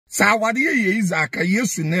Sa wade ye Isaac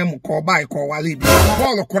Yesu name ko bai ko wale bi.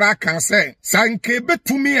 Paul kora kan say sanke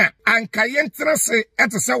betumi a anka yentrese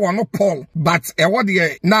etese wono Paul but e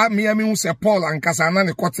wode na miami hu se Paul ankasa na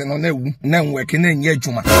ne kote no na wu na nweke na nye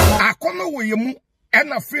adwuma. Akono wo yemu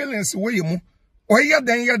ena feelings wo yemu. Oye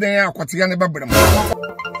den akote ya ne bebrem.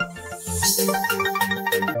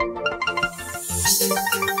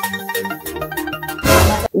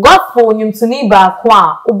 Gospel nyumtuni ba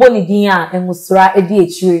kwa uboni dia emusra edi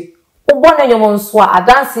echire ubona nyomo nso a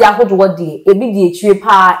adanse ahodo de ebi di echire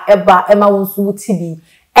pa eba ema wonso wutibi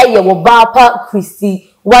eye Obaapa Christy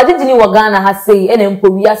wadidini wa Ghana ha sei ene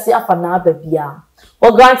mpowiase afa na ababia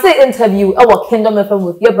o grante interview e Kingdom FM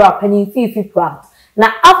with Yebra Penny Fifi Pratt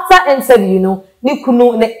na after interview no ni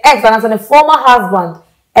kunu ne ex and former husband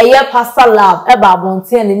eye Pastor Love eba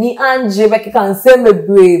abonte ni anje bekeka nsem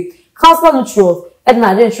bebre council neutral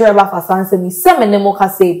Edna didn't sure about Fasanse, me semen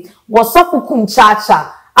democracy was so kum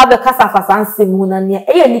chacha, Abba Casa Fasanse Munania,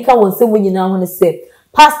 a nika won't say when you now want to say.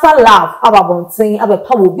 Pastor Love, Abba Bonting, Abba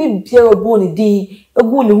Power, Big Piero Boni D, a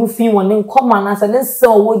wound who feel one name common as and then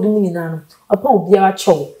so what doing in an upon Biara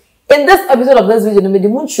Cho. In this episode of this video, the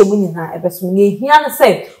moon show winning her episode, he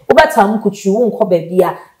said, Over time could you won't call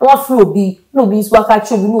Bia, no flu be, no bees work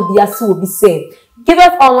at you, no be as will be said. Give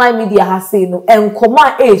us online media has said no, and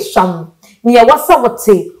command a sham. Nia wasa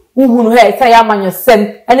wote uhunu he kaya manyo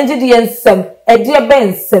sem enegidi ensem edie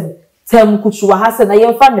bensem tem kuchuwa hase na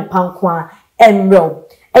yemfa ne pankwa emro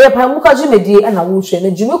eye pamuka jumedi na wo hwe na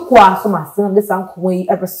jumekwa so masen de sanko yi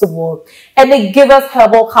ebesomo and they give us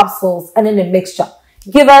herbal capsules and then a mixture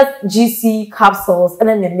give us GC capsules and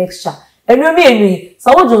then a mixture enwi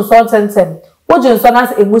so wo junso tentem wo junso na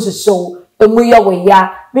se emu show emu ya we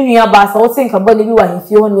ya Minu ba sa wotin ka bani bi wa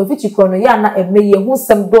hifie ho no fichi kro no ya na emeye hu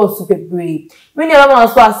sem do su bebre minu ya ma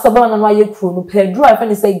so asaba na no aye kro no pedro I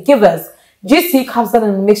find say give us GC capsule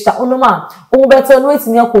and mixture onoma o better no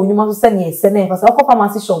etimi akonyuma so se ne ese na fa sa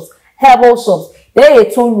pharmacy shops herbal shops there e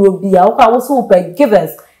to nro bia o ka wo so pe give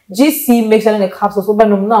us GC mixture and capsules so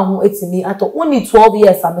benom na ho etimi ato only 12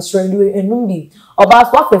 years am sure enum bi oba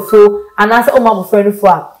so afefo anase o ma bo friend fo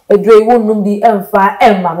a Edre won num di emfa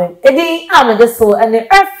emmame. Edi am the soul and the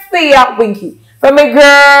earthly winky. From a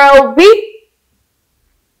girl B.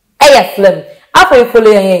 Slim. After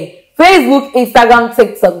follow Facebook, Instagram,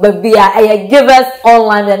 TikTok, but via give us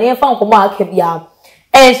online and if I'm come out kebia.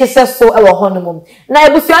 And she says so our honeymoon. Now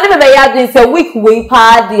ebusiani me be ya say week way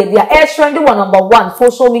party they are trend one number 1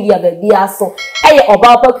 social media be so.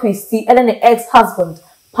 Obaapa Christy and then the ex-husband,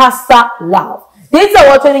 Pastor Love. This is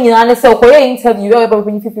what you know, so for interview, everybody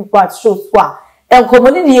when 50 parts shows what. And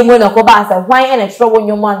community you want to go back why and trouble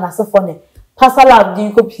your man as a funny. Pastor Love, do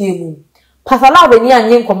you go pay Pastor Love and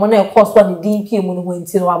young commoner cost one DP moon when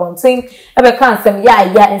till one thing. Ever can't say,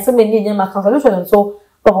 yeah, and so many in my consolation and so,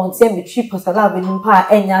 but on same be cheap Pastor Love in empire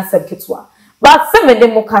and yassam kitwa. But some of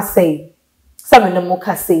them mocha say,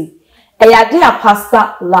 a idea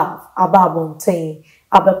Pastor Love, about one thing,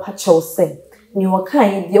 about Pacho say. Ni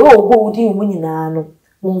wakai de o bo di mu nyina no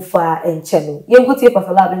mumfa enche ye ngutie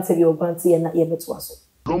Pastor Love interview ogranti na ye beto aso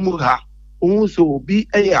romu ha unso obi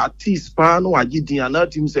artist pa no agidi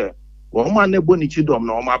anatim se wo ma na boni chidom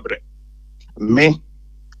na o ma bre me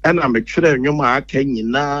ena me twere nwoma aka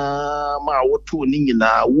nyina ma woto ni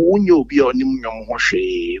nyina wo nya obi onim nwom ho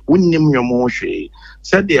hwe wonnim nwom ho hwe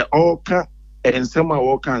se de oka ensema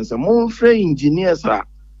wo kan se monfre engineers a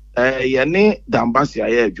ye ne dambasi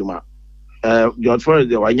aye adwuma George for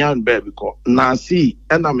the Wanyan baby because Nancy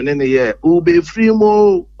and I'm in the year Ube free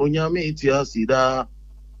mo onyame tia sida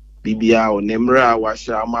bibia o nemra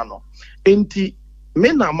washa mano enti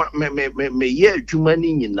me na me ye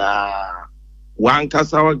adwumani nyina wan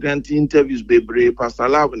kasawa grant interviews bebre Pastor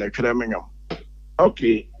Love na twere menyam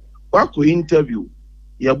okay wako interview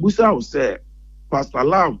ya busa o say Pastor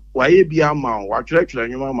Love waye bia ma wa twere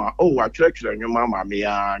nyoma ma o wa twere nyoma ma me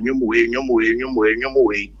ya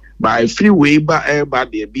nyomwe by freeway ba eba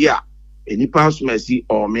de bia eni pass mercy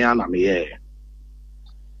or me ana me ye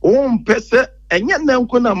pese enye na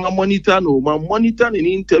nko na ma monitor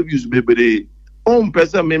ni interviews bebere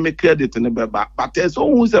pese me credit ne beba but so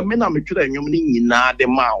who say me na me twere nwom ni nyina de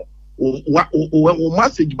ma o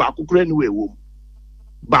message ba kokore ni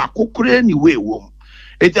we wom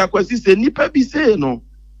eti akwasi se nipa bi say no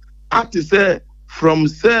ati say from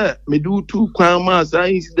say me do two kwama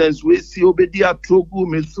incidents we see obedi atrogu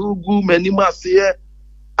me sugu menima se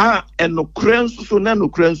eno krensu so na no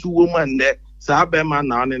krensu wo man de sa be ma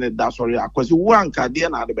na ne da sorry akwasi wo anka de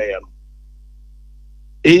na de be ye no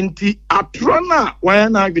enti atrona wa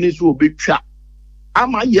na adwene so obetwa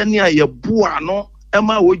ama ye ne aye bua no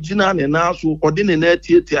Emma Wojina and also ordinate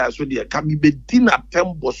so dear can be dinner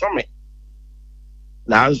temple summit.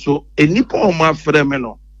 Now so a nipo ma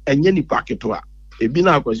fremeno and yenny packetwa. A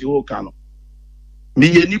bina was your cano. Me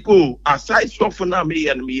nipo aside softener me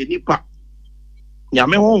and me nipa.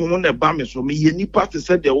 Yame home the bame so me nipa to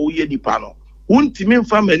set the old yenipano. Won't mean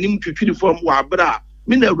from a nim to from Wabra.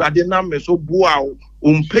 Mina radina me so bow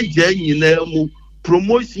page in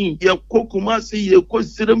promotion ye kokumasi ye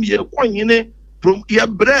kosirum ye kwanyene from ye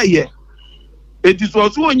braye. It is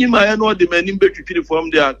also when you might know the men in between from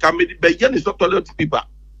there coming by Jenny Sotolet people.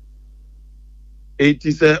 It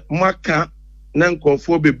is a marker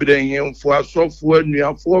non-conformity brain for a software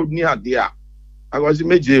near 4 near there. I was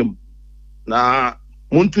imagine now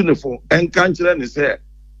Muntunefo and Cancer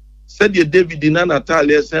said your David in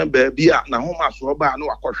Natalia sent baby at Nahoma Soba no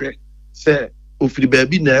Akoshe say Ufri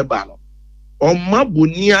baby nebano. On my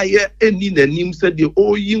bunia ye any the name said the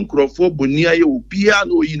old yin crofo bunia ye upia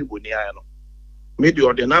no yin buniano. Made the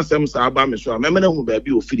ordinance some Saba Miss Mamma who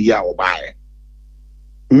baby will feed ya or buy.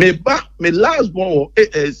 Me last born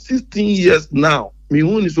 16 years now. Me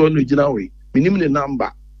own is on original way. Me name the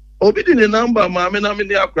number. Obedient the number, mamma, I'm in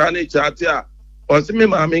the Ukraine chat ya. Or see me,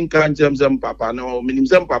 mamma, can't jam some papa no, minim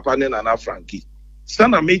some papa and Frankie.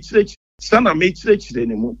 Son, I made church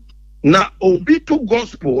anymore. Now, obi to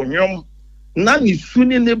gospel, yum. None is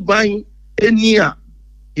soon in the buying any year.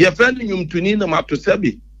 You're friendly him to need them up to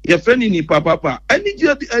Sebi. You're friendly ni papa. Any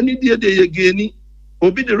day they again.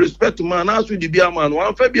 Obi the respect to man. As with the beer man,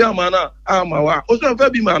 one Fabia mana, Amawa, also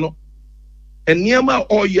Fabi mano. And near my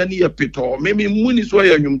all year near Peter, maybe moon is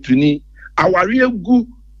where you to need. Our real good,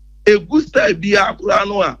 a good style be up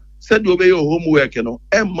Ranoa said obey your homework, you know.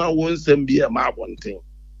 Emma won't send be a map one thing.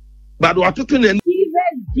 But what to do?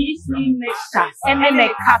 DC Mesa and a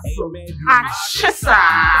castle. Ashisa.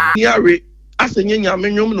 Yari, as a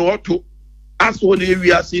young no to as what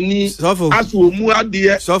we are seeing, as we move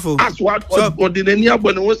dear, as what the near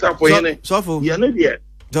one was for you. So, yeah,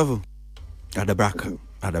 Sofu at the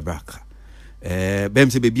braca.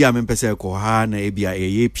 Bemse baby, I'm pese ko ha na ebia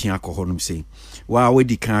ye pia ko honum sei. Wa we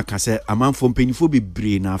di kan ka se amanfo mpanyifo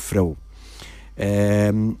bebre na afrew.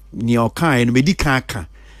 Ni okan no me di kan ka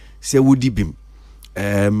se wodi bim.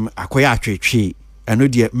 Akoya atwetwe eno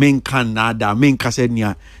de menka na da menka se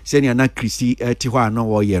nia na Christy ti ho ana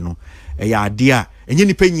wo ye no ya ade a enye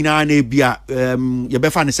nipa nyina na ebia ye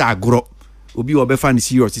befa ne se agoro obi wo befa ne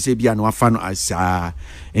serious se bia na wafa no asa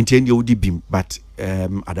enti ende wodi bim but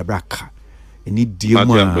adabraka eni diem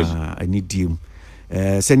eni diem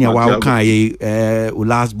senior wa kan ye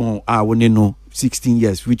last born woni no 16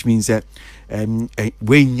 years which means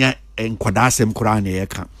we nya nkwadasem kora na ye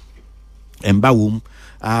ka emba wom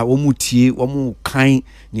womutie womu kan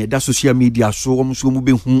ne da social media so wom so mu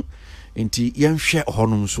behu enti yenhwe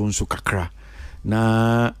honum so kakra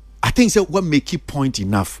na I think say what make it point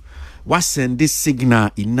enough what send this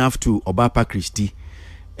signal enough to Obaapa Christy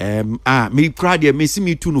me kra de me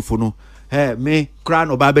simi tu no fo no me kra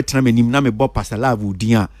no ba betra manim na me bo pastor love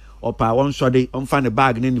udin a opa won so de on fa ne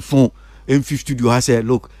bag ne phone M50 studio ha say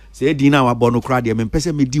look say din na wa bo no kra de me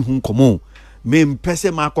pese me di hu nkomo me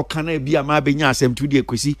mpese ma akokana bia ma benya asem tu de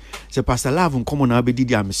kwesi se pastor love nkomo na be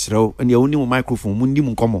didi amsrew ene oni mo microphone mu ndi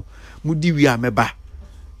mu nkomo mu di wi ameba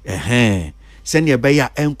se ne be ya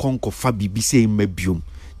enkonko fa bibi se mabiom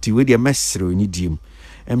ti we de mesrew ni dim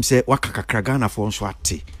se wakakakra Ghana for nso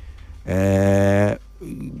ate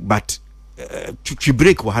but to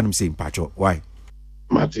break what I'm saying pacho why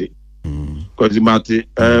Mate cause Mate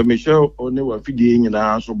Michelle only wa fidie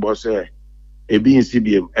nyina so bo se ebi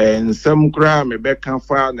nsibiem ensem kra me beka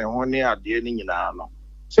fa ne ho ne ade ni nyina no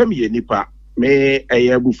se me nipa me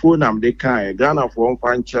eyabufu nam de kan Ghana for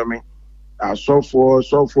mfa ncheme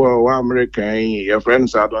asofo wa American your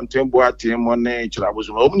friends are don't tembo atem ne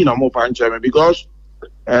chirabuzo o nyina mo fa ncheme because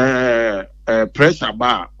pressure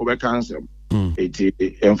bar over cancel eti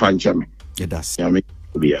mfa ncheme that's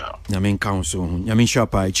Yamin council Yamin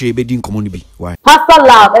shapa che be din komo ni bi why Pastor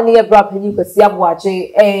Love any e bra panyi kwasi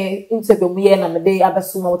aboache interview mu ye na me dey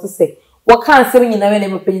abesuma what say what can say nyina we na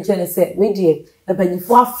me panyi che ne say we die e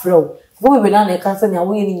panyifo afrew wo be na na kan say na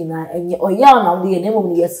wo ye ni nyina enye oya na wo ye na mo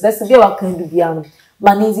ni yes rest be wa kan du bia no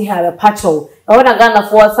manizi have a patrol e wona Ghana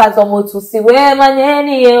for size almost to see we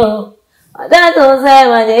manyeni yo that don't say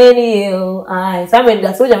manyeni yo ai sabe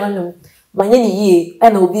da so jama manyeni ye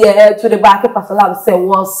and obi to the back Pastor Love say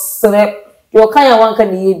was you can ya one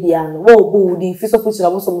can ye bia no wo bo di fi so fuchira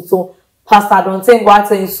wo so pastor don't think what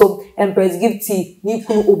so empress give tea ni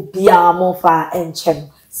kunu obia mo fa enchem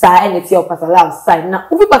sa eneti o Pastor Love side na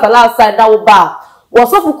ufi Pastor Love side na wo ba wo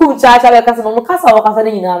so fuku cha be kasa no kasa wo kasa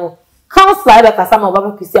ni nyina no Council I be sama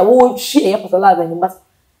Obaapa Christy wo twi e Pastor Love ni but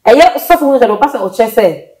eye so fun say Pastor o che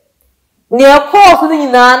say ne course ni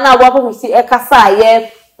nyina na Obaapa Christy e kasa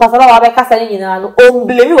ye Pastor Love be kasa ni nyina no o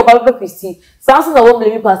blame Obaapa Christy sanso na wo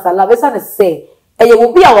blame Pastor Love say na say eye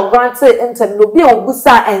obi a wo grant enter no obi a wo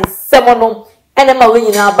busa ensem no ene ma we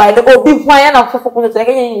nyina ba no obi hwan ya na fofo no say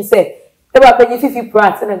kenyin say e ba penyi fifi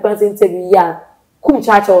prat na grant interview ya kum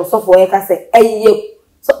chacha o so for e kasa eye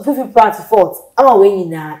so fifi prat fault ama we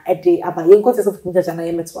nyina e de aba ye go te so kum chacha na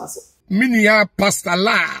ye metwa so minia Pastor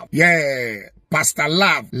Love Pastor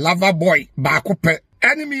Love lover boy ba ko pe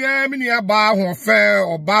enemy minia ba ho fe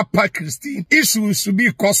Obaapa Christy issues to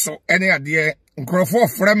be koso ene ade nkrofo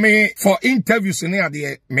frame for interviews ni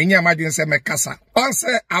ade menya madin se mekasa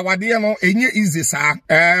onse awade no enye easy sa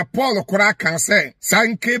Paul kura kan se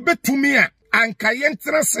sanke betumi a anka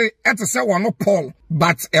yentrese etese wono Paul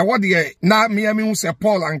but ewode na miami hu se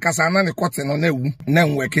Paul ankasa na ne kote no na wu na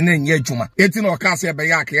nweke na enye adwuma eti na oka se be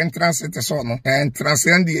ya ka yentrese te so no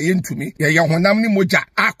entrese ande yentumi ye honam ni moja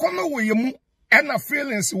akono wo yemu ena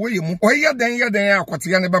feelings wo yemu oye den akote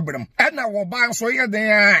ya ne bebrem ena wo ba so ye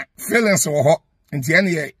den feelings wo ho nti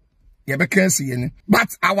ene ye be kansi ye ni but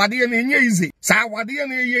awade na enye easy sa awade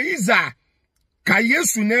na ye iza ka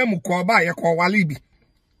Yesu na mu ko ba ye ko wale bi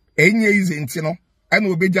enye ize nti no ana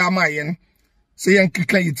obeja amaye no se yan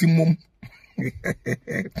kika yitimum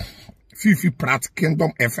fifi prat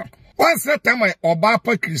kingdom FM once that time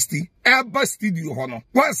Obaapa Christy eba studio hono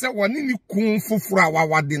once woni ni kun foforo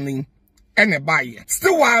awawade ni ene baye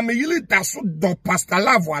still wa me yili daso do Pastor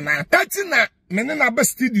Love ana ati na mene na ba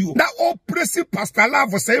studio na o presi Pastor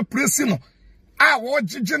Love say presi no a wo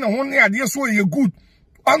jije ne ho ne ade so ye good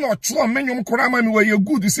ono chro menwom kora ma me ye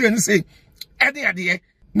good say ni say ade ade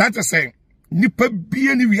not to say nipa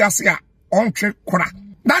bie ni wiase a ontwe kora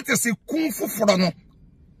that is a kun foforo no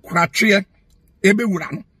kora twe ebe wura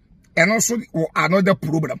no eno so another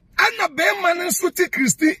problem ana be man so ti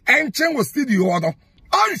Christy enchen wo studio no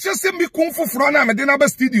on se mi kun foforo na me de na ba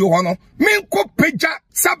studio no min ko peja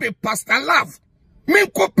sabe Pastor Love min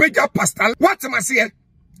ko peja Pastor what am I say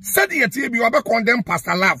said ye ti bi wo be condemn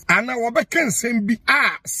Pastor Love ana wo be kensem bi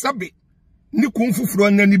sabe ni kun foforo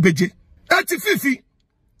na ni beje ati fifi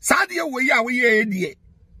Sadia we ye die.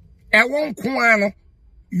 E won kwa no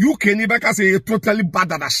UK ni beka say totally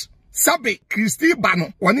badadash. Sabe Christy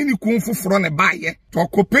bano wani ni kun foforo ne baye to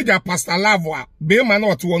kopeja Pastor Love a be ma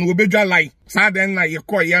na to won obedwa lai. Sa den na ye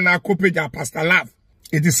ko ye na kopeja Pastor Love.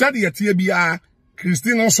 It is said ye tie bia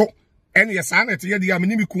Christy no so ene ye sa na tie dia me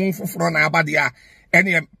ni kun foforo na abade a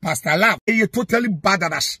ene Pastor Love e totally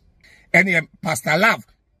badadash. Ene Pastor Love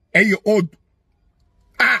e old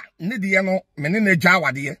ne de no mene na gya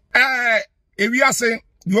wade ewiase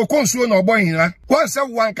de okonsuo na obo hina won se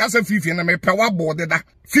wan ka se fifi na me pe wa board da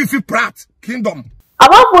fifi prat kingdom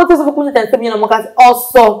about what is for kunta nsem na mo ka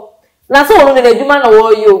also na so wonu na adwuma na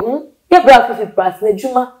wo yo ye bra fifi prat na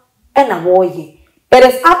adwuma e na wo ye it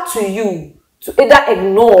is up to you to either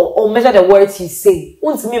ignore or measure the words he say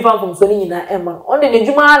untimi from so ni nyina ema on the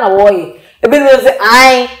adwuma na wo ye e be no say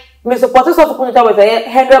I me support so for kunta with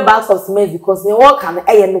 100 bags of cement because ne work am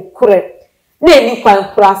e ye no kure na eni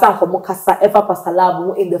kwan prasa for mo kasa ever Pastor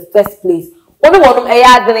Love in the first place one wonum e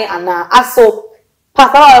ya adene ana aso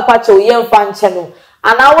Pastor Love pacho ye mfa nche no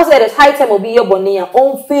ana wo say the high time obi ye bone ya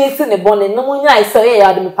on face ne bone no mo nya ise ye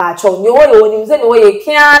ya de pacho ni wo ye onim se ni wo ye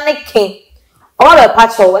kia ne ken o wa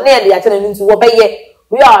pacho na ye de ya tene ntu wo be ye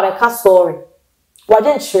we are be sorry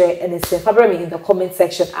Wajen share and say fabric in the comment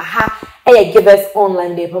section. Aha, give us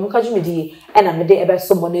online there. From Kajumidi and I'm the ever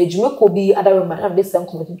someone age be other woman and this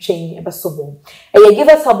community chain ever so give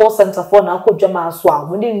us a ball center for now. Could Jama Swam.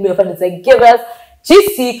 We didn't know if say give us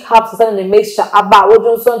GC Cups and a mixture about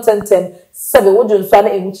what Johnson 7 what Johnson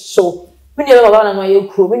in show. We never about my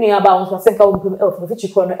crew. We knew about one second of the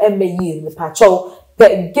future corner and may yield the patcho.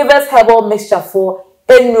 Give us herbal mixture for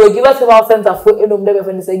and give us herbal center for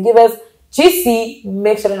and say give us GC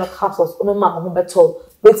make sure no capsules on my mom better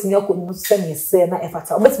wait me could send me say na effort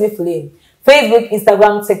wait me flame Facebook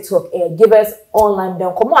Instagram TikTok give us online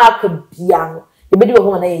then come out bian e be do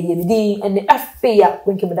ho na ye di and the afia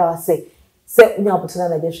when ke me da say nya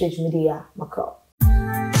opportunity na dey social media makro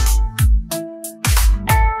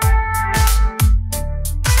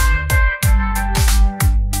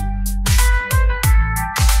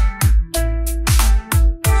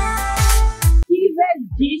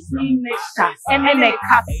GC mixer and then a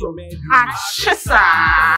capsule.